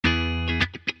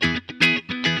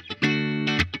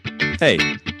Hey,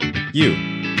 you.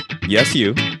 Yes,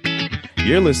 you.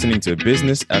 You're listening to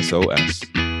Business SOS.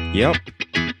 Yep,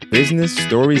 Business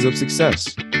Stories of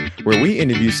Success, where we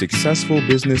interview successful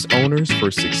business owners for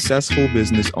successful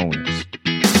business owners.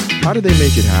 How do they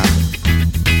make it happen?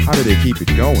 How do they keep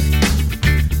it going?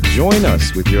 Join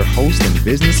us with your host and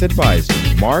business advisor,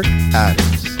 Mark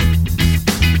Adams.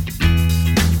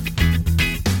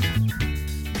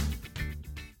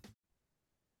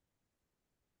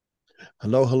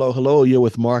 Hello. You're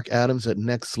with Mark Adams at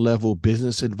Next Level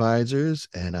Business Advisors,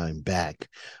 and I'm back.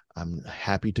 I'm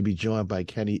happy to be joined by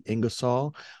Kenny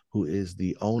Ingersoll, who is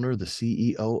the owner, the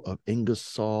CEO of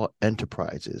Ingersoll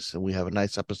Enterprises. And we have a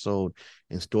nice episode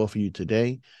in store for you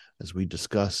today as we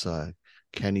discuss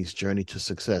Kenny's journey to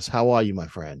success. How are you, my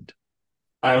friend?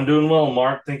 I'm doing well,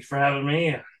 Mark. Thank you for having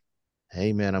me.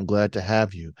 Hey, man, I'm glad to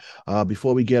have you.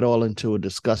 Before we get all into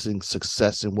discussing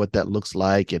success and what that looks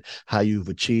like and how you've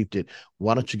achieved it,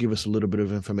 why don't you give us a little bit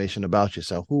of information about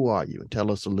yourself? Who are you? And tell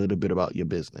us a little bit about your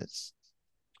business.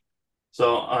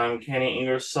 So I'm Kenny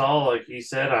Ingersoll. Like he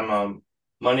said, I'm a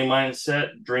money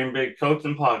mindset, dream big coach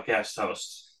and podcast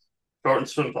host. Short and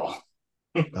simple.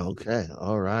 Okay.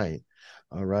 All right.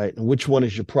 All right. And which one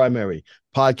is your primary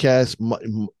podcast? What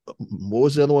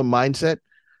was the other one? Mindset?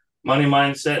 Money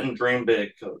mindset and dream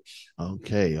big coach.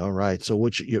 Okay. All right. So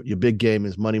which your big game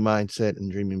is money mindset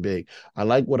and dreaming big. I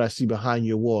like what I see behind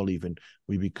your wall, even.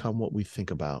 We become what we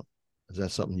think about. Is that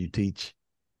something you teach?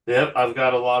 Yep, I've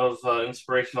got a lot of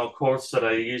inspirational quotes that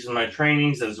I use in my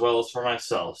trainings as well as for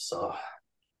myself. So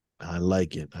I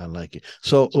like it. I like it.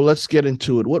 So let's get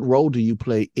into it. What role do you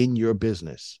play in your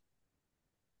business?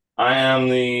 I am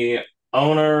the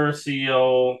owner,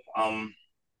 CEO. I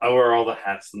wear all the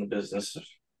hats in the business.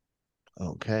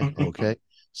 Okay. Okay.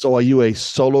 So are you a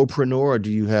solopreneur or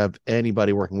do you have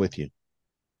anybody working with you?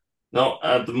 No,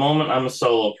 at the moment I'm a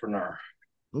solopreneur.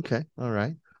 Okay. All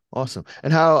right. Awesome.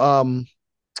 And how long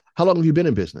have you been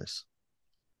in business?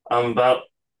 I'm about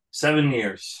 7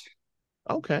 years.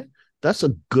 Okay. That's a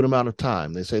good amount of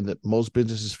time. They say that most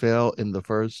businesses fail in the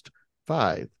first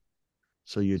five.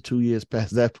 So you're 2 years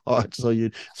past that part. So you're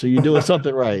doing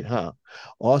something right, huh?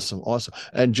 Awesome, awesome.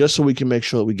 And just so we can make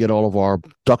sure that we get all of our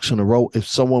ducks in a row, if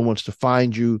someone wants to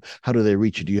find you, how do they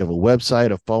reach you? Do you have a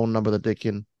website, a phone number that they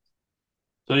can?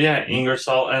 So yeah,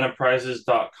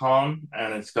 IngersollEnterprises.com,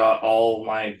 and it's got all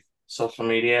my social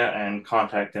media and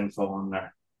contact info on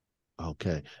there.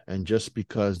 Okay. And just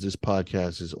because this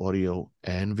podcast is audio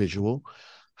and visual,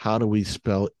 how do we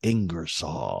spell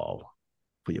Ingersoll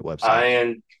for your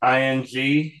website?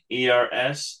 INGERSOLL.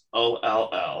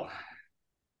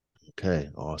 Okay,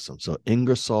 awesome. So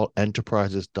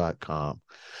IngersollEnterprises.com.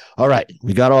 All right,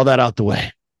 we got all that out the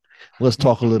way. Let's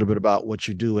talk a little bit about what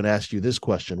you do and ask you this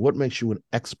question. What makes you an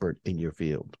expert in your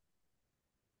field?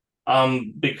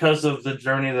 Because of the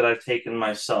journey that I've taken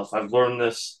myself, I've learned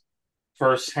this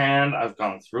firsthand. I've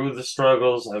gone through the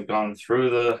struggles, I've gone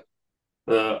through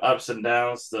the ups and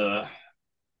downs, the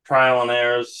trial and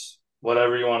errors,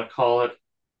 whatever you want to call it.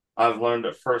 I've learned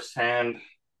it firsthand,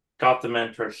 got the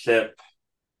mentorship,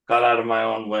 got out of my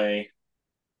own way.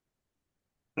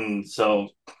 And so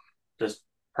just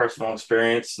personal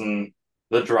experience and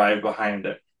the drive behind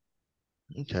it.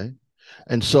 Okay.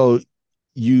 And so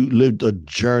you lived a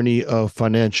journey of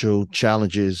financial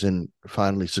challenges and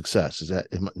finally success.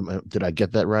 Did I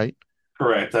get that right?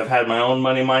 Correct. I've had my own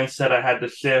money mindset. I had to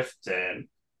shift and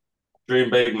dream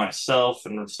big myself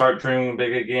and start dreaming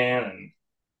big again and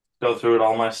go through it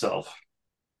all myself.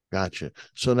 Gotcha.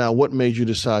 So now what made you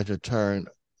decide to turn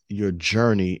your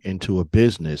journey into a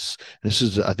business? This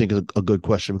is, I think, a good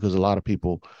question because a lot of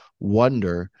people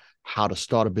wonder how to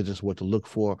start a business, what to look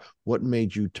for. What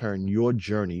made you turn your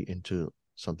journey into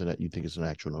something that you think is an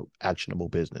actual actionable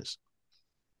business?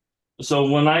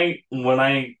 So when I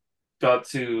got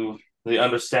to the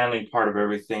understanding part of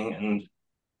everything and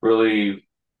really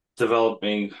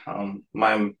developing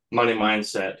my money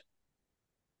mindset,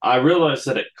 I realized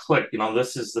that it clicked.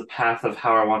 This is the path of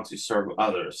how I want to serve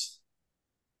others.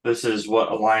 This is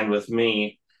what aligned with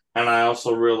me. And I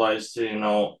also realized,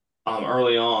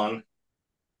 early on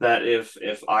that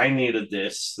if I needed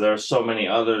this, there are so many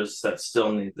others that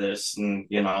still need this. And,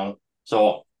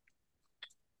 so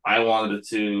I wanted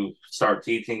to start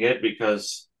teaching it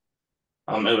because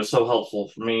it was so helpful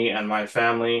for me and my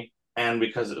family, and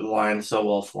because it aligned so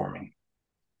well for me.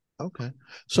 Okay.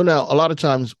 So now a lot of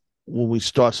times when we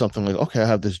start something like, okay, I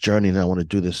have this journey and I want to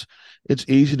do this, it's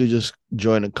easy to just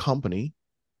join a company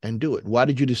and do it. Why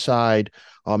did you decide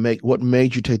or what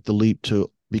made you take the leap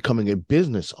to becoming a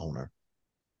business owner?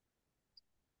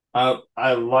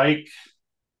 I like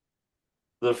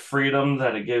the freedom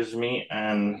that it gives me,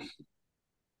 and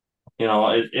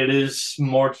it is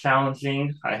more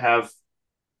challenging. I have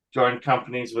joined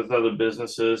companies with other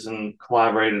businesses and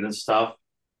collaborated and stuff,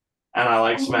 and I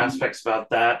like some aspects about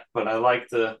that, but I like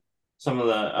the some of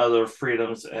the other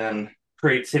freedoms and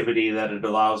creativity that it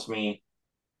allows me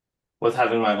with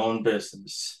having my own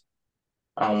business.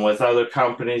 With other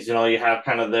companies, you have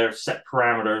kind of their set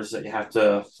parameters that you have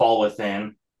to fall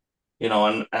within,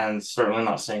 and certainly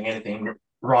not saying anything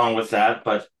wrong with that,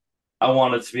 but I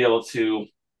wanted to be able to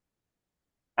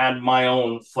add my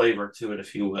own flavor to it,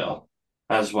 if you will,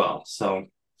 as well. So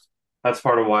that's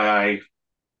part of why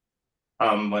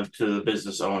I went to the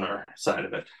business owner side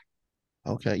of it.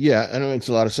 Okay. Yeah, and it makes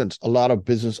a lot of sense. A lot of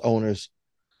business owners,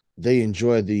 they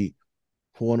enjoy the,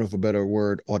 for want of a better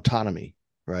word, autonomy,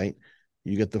 right?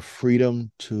 You get the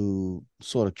freedom to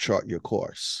sort of chart your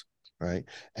course, right?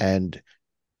 And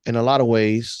in a lot of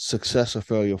ways, success or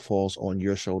failure falls on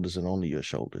your shoulders and only your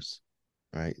shoulders,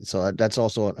 right? So that's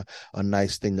also a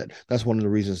nice thing. That's one of the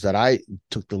reasons that I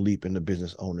took the leap into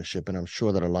business ownership, and I'm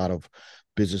sure that a lot of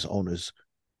business owners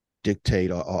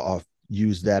dictate or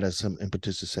use that as some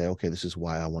impetus to say, okay, this is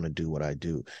why I want to do what I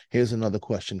do. Here's another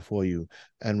question for you.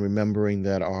 And remembering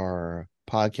that our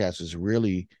podcast is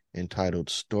really entitled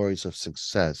Stories of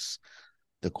Success,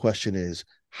 the question is,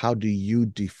 how do you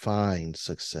define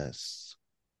success?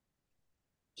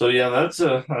 So yeah, that's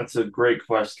a great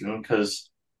question because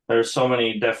there's so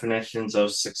many definitions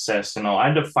of success.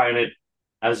 I define it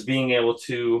as being able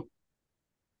to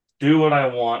do what I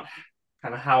want,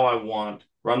 kind of how I want,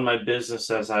 run my business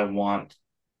as I want,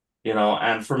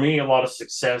 and for me, a lot of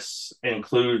success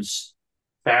includes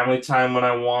family time when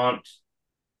I want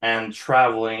and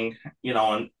traveling,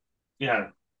 and yeah,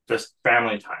 just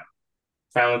family time.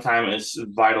 Family time is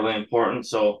vitally important.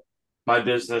 So my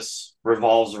business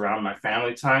revolves around my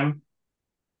family time.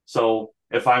 So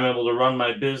if I'm able to run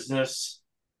my business,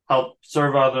 help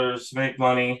serve others, make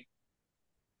money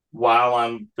while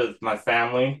I'm with my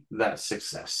family, that's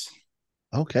success.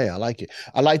 Okay, I like it.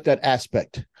 I like that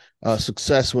aspect.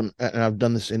 Success, when, and I've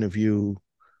done this interview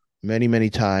many, many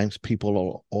times,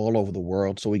 people all over the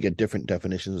world. So we get different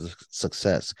definitions of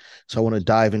success. So I want to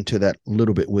dive into that a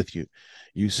little bit with you.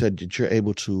 You said that you're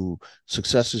able to,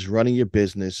 success is running your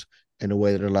business in a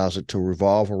way that allows it to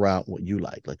revolve around what you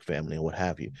like family and what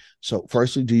have you. So,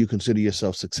 firstly, do you consider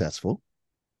yourself successful?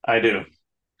 I do.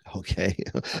 Okay.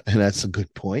 And that's a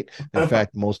good point. In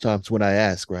fact, most times when I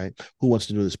ask, right, who wants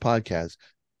to do this podcast,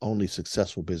 only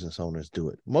successful business owners do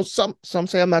it. Some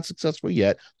say I'm not successful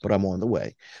yet, but I'm on the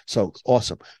way. So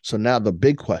awesome. So now the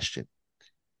big question,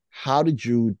 how did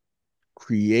you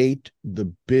create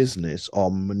the business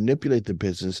or manipulate the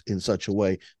business in such a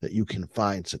way that you can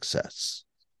find success?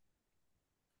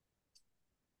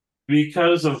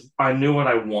 Because of I knew what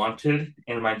I wanted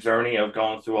in my journey of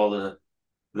going through all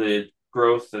the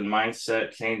growth and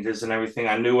mindset changes and everything.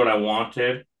 I knew what I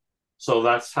wanted. So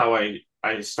that's how I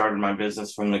started my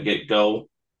business from the get go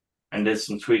and did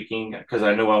some tweaking because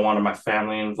I knew I wanted my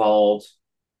family involved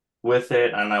with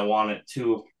it and I wanted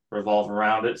to revolve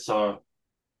around it. So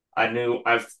I knew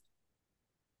I've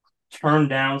turned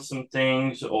down some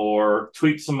things or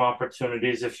tweaked some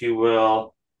opportunities, if you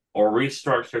will, or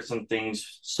restructured some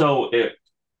things so it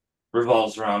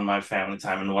revolves around my family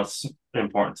time and what's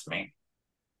important to me.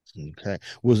 Okay.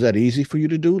 Was that easy for you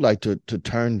to do, like to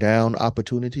turn down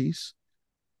opportunities?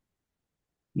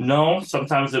 No,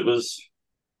 sometimes it was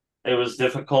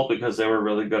difficult because they were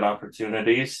really good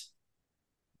opportunities,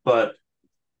 but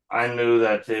I knew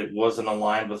that it wasn't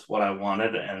aligned with what I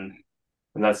wanted, and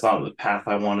that's not the path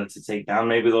I wanted to take down.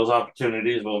 Maybe those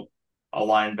opportunities will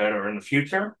align better in the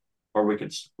future, or we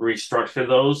could restructure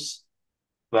those,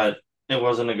 but it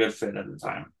wasn't a good fit at the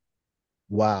time.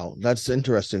 Wow, that's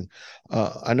interesting.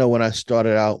 I know when I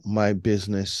started out my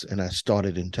business and I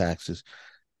started in taxes,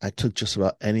 I took just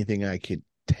about anything I could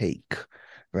take,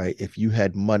 right? If you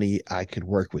had money, I could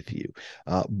work with you.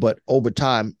 But over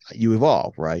time, you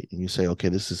evolve, right? And you say, okay,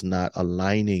 this is not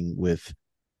aligning with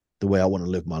the way I want to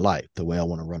live my life, the way I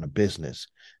want to run a business.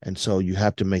 And so you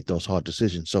have to make those hard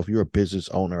decisions. So if you're a business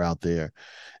owner out there,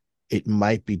 it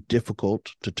might be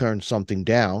difficult to turn something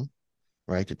down,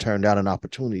 right? To turn down an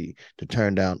opportunity, to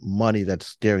turn down money that's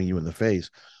staring you in the face.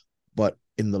 But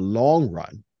in the long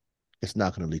run, it's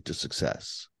not going to lead to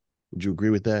success. Would you agree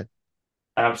with that?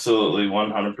 Absolutely,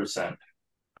 100%.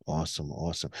 Awesome.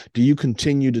 Awesome. Do you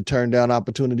continue to turn down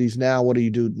opportunities now? What do you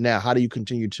do now? How do you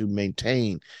continue to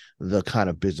maintain the kind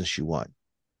of business you want?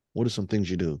 What are some things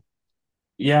you do?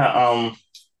 Yeah,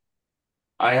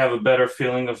 I have a better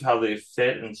feeling of how they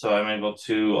fit, and so I'm able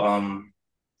to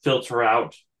filter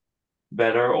out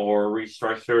better or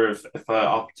restructure if an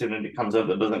opportunity comes up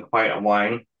that doesn't quite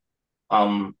align.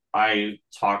 I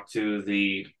talk to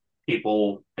the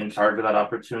people in charge of that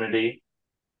opportunity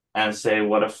and say,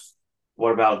 what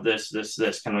about this?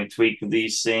 Can we tweak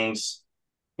these things?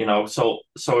 So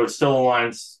it still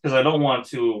aligns because I don't want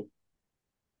to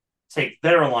take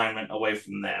their alignment away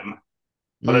from them,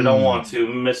 but I don't want Mm.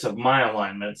 to miss up my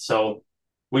alignment. So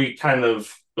we kind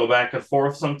of go back and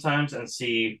forth sometimes and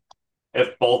see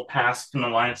if both paths can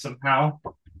align somehow,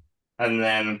 and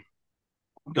then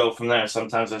go from there.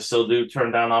 Sometimes I still do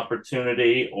turn down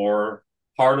opportunity or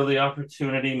part of the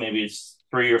opportunity. Maybe it's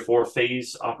 3 or 4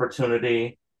 phase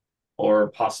opportunity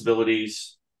or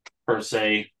possibilities per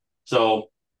se.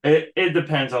 So it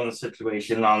depends on the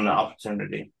situation, on the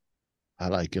opportunity. I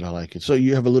like it. I like it. So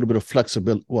you have a little bit of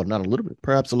flexibility. Well, not a little bit,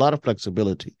 perhaps a lot of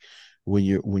flexibility when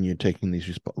you're taking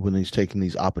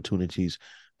these opportunities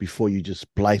before you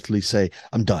just blithely say,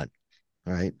 "I'm done."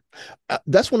 All right.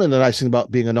 That's one of the nice things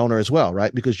about being an owner as well,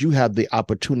 right? Because you have the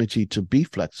opportunity to be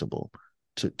flexible,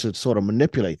 to sort of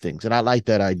manipulate things, and I like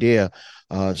that idea.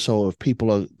 So if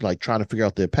people are like trying to figure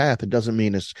out their path, it doesn't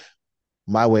mean it's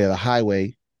my way or the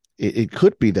highway. It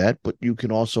could be that, but you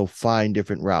can also find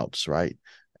different routes, right?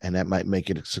 And that might make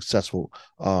it a successful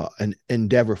an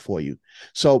endeavor for you.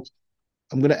 So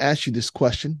I'm going to ask you this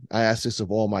question. I ask this of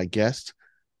all my guests.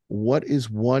 What is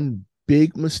one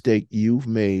big mistake you've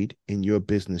made in your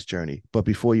business journey? But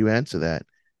before you answer that,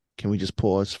 can we just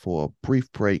pause for a brief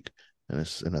break and a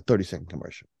 30-second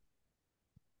commercial?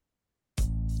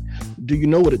 Do you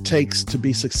know what it takes to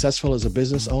be successful as a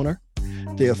business owner?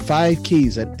 There are 5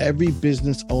 keys that every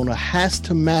business owner has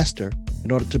to master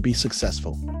in order to be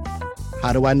successful.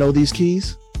 How do I know these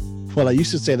keys? Well, I used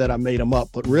to say that I made them up,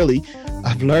 but really,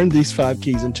 I've learned these 5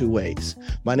 keys in 2 ways.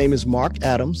 My name is Mark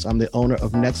Adams. I'm the owner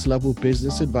of Next Level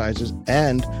Business Advisors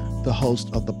and the host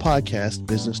of the podcast,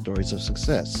 Business Stories of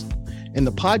Success. In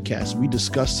the podcast, we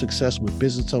discuss success with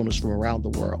business owners from around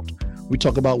the world. We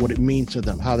talk about what it means to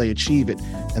them, how they achieve it,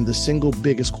 and the single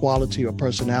biggest quality or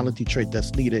personality trait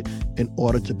that's needed in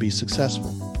order to be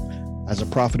successful. As a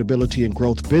profitability and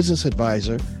growth business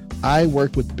advisor, I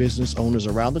work with business owners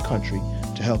around the country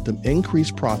to help them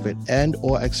increase profit and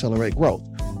or accelerate growth.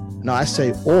 Now I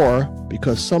say or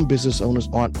because some business owners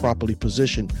aren't properly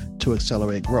positioned to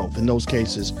accelerate growth. In those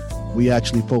cases, we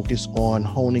actually focus on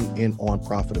honing in on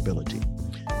profitability.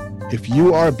 If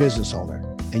you are a business owner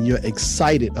and you're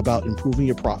excited about improving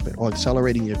your profit or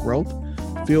accelerating your growth,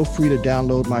 feel free to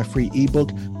download my free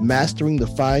ebook, Mastering the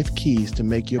 5 Keys to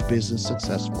Make Your Business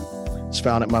Successful. It's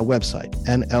found at my website,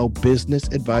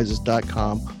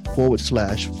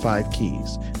 nlbusinessadvisors.com/5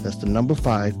 keys. That's the number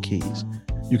 5 keys.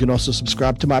 You can also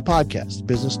subscribe to my podcast,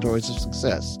 Business Stories of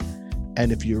Success.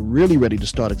 And if you're really ready to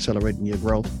start accelerating your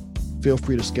growth, feel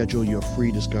free to schedule your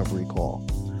free discovery call.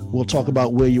 We'll talk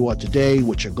about where you are today,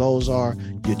 what your goals are,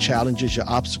 your challenges, your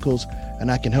obstacles,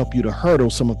 and I can help you to hurdle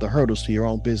some of the hurdles to your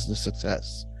own business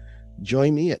success.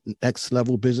 Join me at Next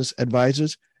Level Business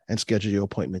Advisors and schedule your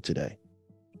appointment today.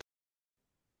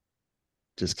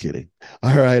 Just kidding.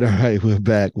 All right. We're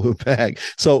back.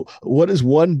 So what is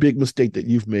one big mistake that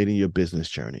you've made in your business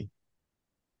journey?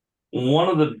 One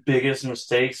of the biggest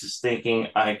mistakes is thinking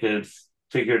I could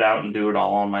figure it out and do it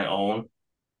all on my own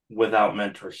without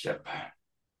mentorship.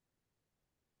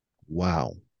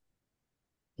 Wow.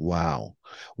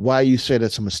 Why you say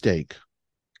that's a mistake?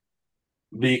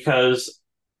 Because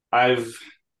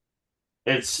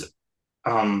it's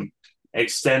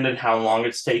extended how long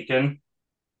it's taken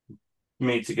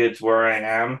me to get to where I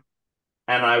am,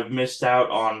 and I've missed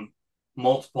out on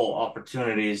multiple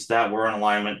opportunities that were in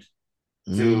alignment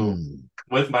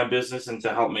with my business and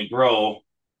to help me grow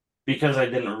because I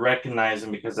didn't recognize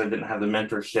them, because I didn't have the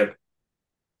mentorship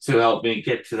to help me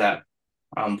get to that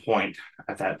point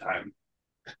at that time.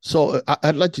 So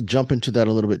I'd like to jump into that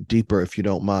a little bit deeper, if you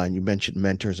don't mind. You mentioned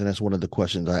mentors, and that's one of the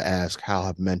questions I ask: how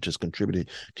have mentors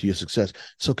contributed to your success?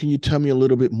 So can you tell me a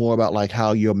little bit more about like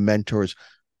how your mentors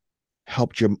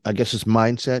helped your, I guess it's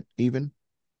mindset even?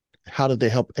 How did they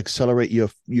help accelerate your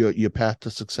path to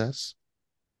success?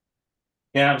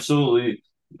 Yeah, absolutely.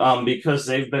 Because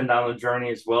they've been down the journey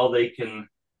as well, they can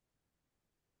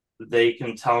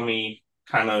tell me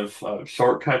kind of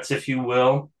shortcuts, if you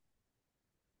will.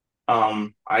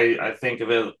 I think of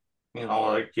it,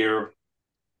 like you're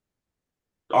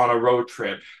on a road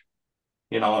trip,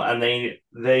 and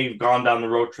they've gone down the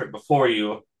road trip before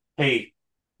you. Hey,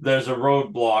 there's a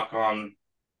roadblock on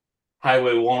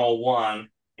Highway 101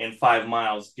 in 5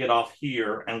 miles. Get off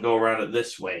here and go around it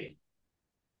this way.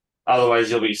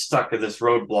 Otherwise, you'll be stuck at this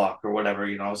roadblock or whatever,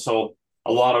 So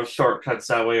a lot of shortcuts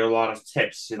that way, or a lot of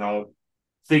tips,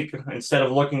 Think instead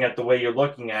of looking at the way you're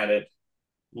looking at it,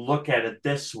 look at it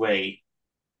this way,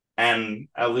 and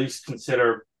at least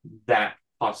consider that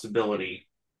possibility,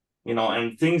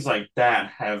 and things like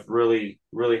that have really,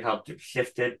 really helped to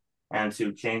shift it and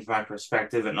to change my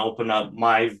perspective and open up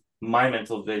my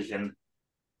mental vision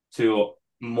to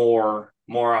more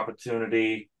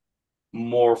opportunity,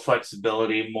 more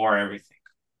flexibility, more everything.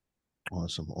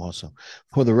 Awesome, awesome.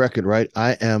 For the record, right,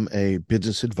 I am a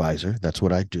business advisor. That's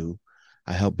what I do.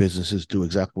 I help businesses do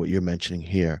exactly what you're mentioning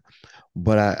here.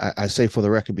 But I say for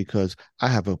the record because I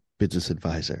have a business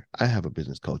advisor. I have a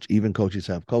business coach. Even coaches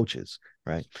have coaches,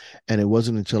 right? And it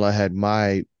wasn't until I had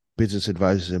my business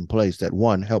advisors in place that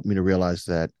one helped me to realize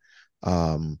that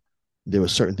um, there were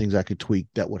certain things I could tweak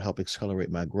that would help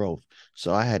accelerate my growth.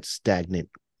 So I had stagnant.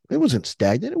 It wasn't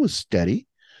stagnant. It was steady,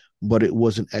 but it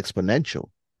wasn't exponential,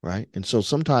 right? And so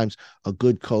sometimes a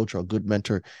good coach or a good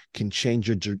mentor can change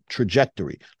your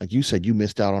trajectory. Like you said, you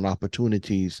missed out on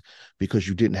opportunities because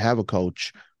you didn't have a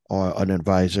coach or an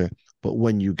advisor. But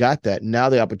when you got that, now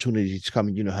the opportunity is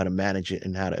coming, you know how to manage it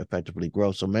and how to effectively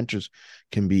grow. So mentors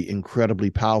can be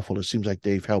incredibly powerful. It seems like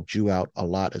they've helped you out a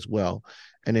lot as well.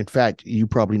 And in fact, you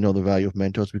probably know the value of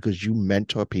mentors because you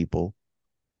mentor people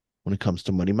when it comes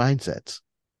to money mindsets.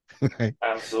 Right? And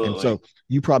Absolutely. so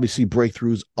you probably see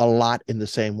breakthroughs a lot in the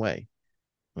same way,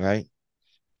 right?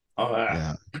 Oh,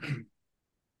 yeah. Yeah,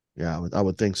 yeah, I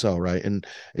would think so, right? And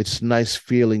it's nice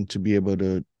feeling to be able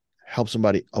to help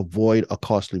somebody avoid a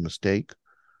costly mistake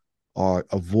or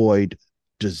avoid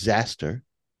disaster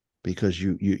because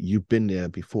you've been there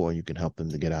before and you can help them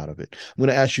to get out of it. I'm going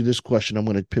to ask you this question. I'm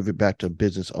going to pivot back to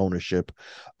business ownership.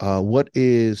 What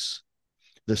is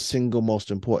the single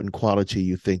most important quality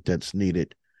you think that's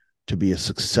needed to be a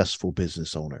successful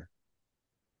business owner?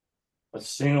 The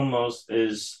single most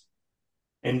is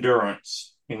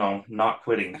endurance, not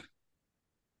quitting.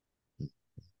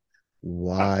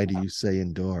 Why do you say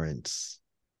endurance?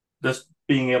 Just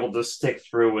being able to stick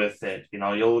through with it.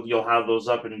 You'll have those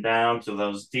up and downs, or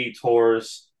those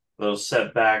detours, those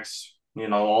setbacks.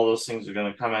 All those things are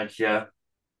going to come at you,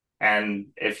 and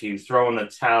if you throw in the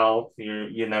towel,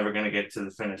 you're never going to get to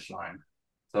the finish line.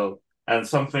 So, and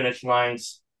some finish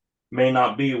lines may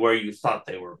not be where you thought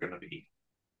they were going to be,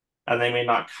 and they may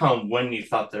not come when you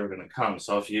thought they were going to come.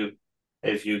 So if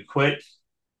you quit,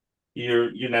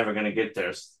 you're never going to get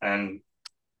there, and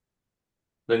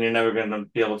then you're never going to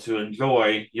be able to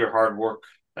enjoy your hard work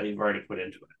that you've already put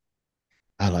into it.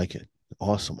 I like it.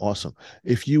 Awesome, awesome.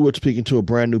 If you were speaking to a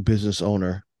brand new business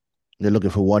owner, they're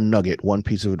looking for one nugget, one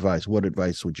piece of advice, what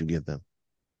advice would you give them?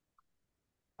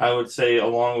 I would say,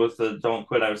 along with the don't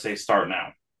quit, I would say start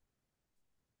now,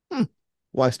 Hmm.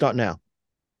 Why start now?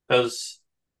 because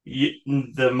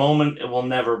the moment, it will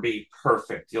never be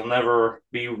perfect. You'll never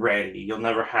be ready. You'll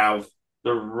never have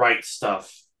the right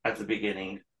stuff at the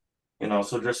beginning.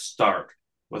 So just start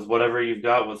with whatever you've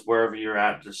got, with wherever you're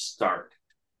at. Just start,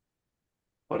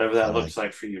 whatever I that like looks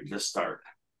like for you. Just start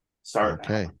now.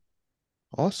 Okay.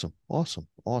 Awesome. Awesome.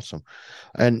 Awesome.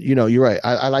 And you're right.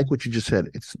 I like what you just said.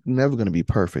 It's never going to be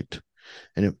perfect.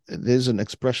 And if there's an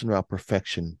expression about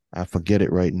perfection, I forget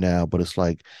it right now, but it's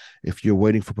like if you're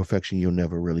waiting for perfection, you'll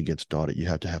never really get started. You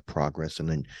have to have progress, and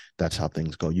then that's how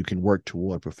things go. You can work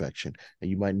toward perfection, and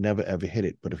you might never ever hit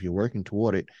it, but if you're working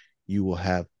toward it, you will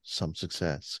have some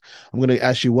success. I'm going to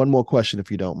ask you one more question, if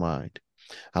you don't mind.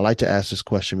 I like to ask this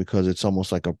question because it's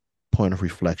almost like a point of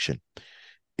reflection.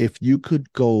 If you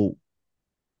could go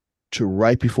to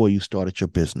right before you started your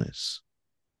business,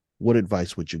 what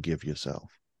advice would you give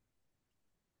yourself?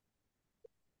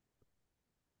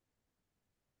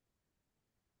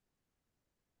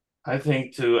 I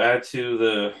think, to add to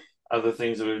the other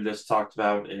things that we've just talked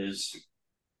about, is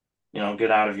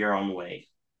get out of your own way.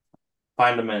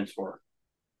 Find a mentor.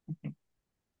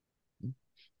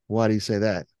 Why do you say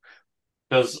that?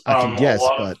 Because I can a guess,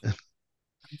 lot of, but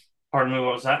pardon me,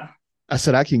 what was that? I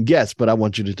said I can guess, but I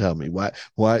want you to tell me why.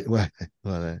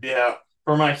 Yeah,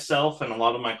 for myself and a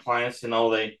lot of my clients,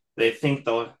 they think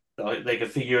they can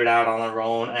figure it out on their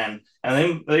own, and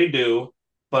they do,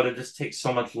 but it just takes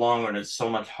so much longer and it's so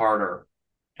much harder,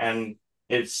 and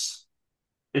it's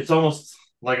it's almost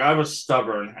like I was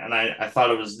stubborn, and I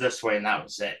thought it was this way and that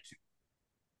was it.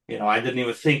 I didn't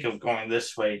even think of going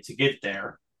this way to get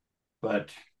there, but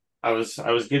I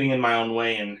was getting in my own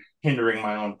way and hindering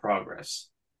my own progress.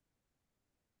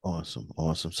 Awesome,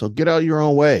 awesome. So get out of your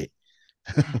own way.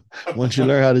 Once you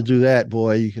learn how to do that,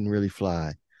 boy, you can really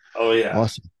fly. Oh yeah.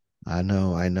 Awesome. I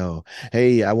know, I know.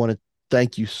 Hey, I want to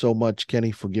thank you so much,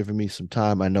 Kenny, for giving me some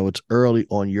time. I know it's early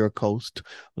on your coast,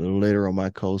 a little later on my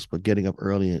coast, but getting up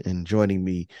early and joining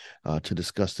me to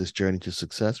discuss this journey to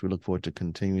success. We look forward to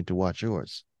continuing to watch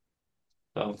yours.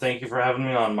 So thank you for having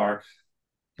me on, Mark.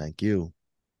 Thank you.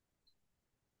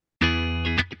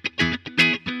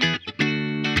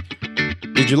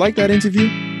 Did you like that interview?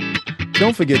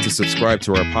 Don't forget to subscribe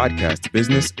to our podcast,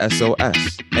 Business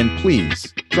SOS, and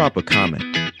please drop a comment,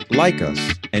 like us,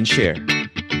 and share.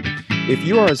 If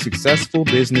you are a successful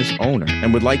business owner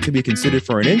and would like to be considered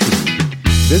for an interview,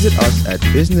 visit us at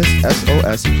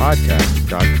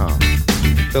businesssospodcast.com.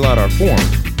 Fill out our form,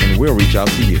 and we'll reach out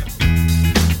to you.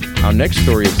 Our next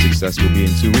story of success will be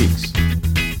in 2 weeks.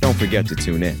 Don't forget to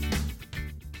tune in.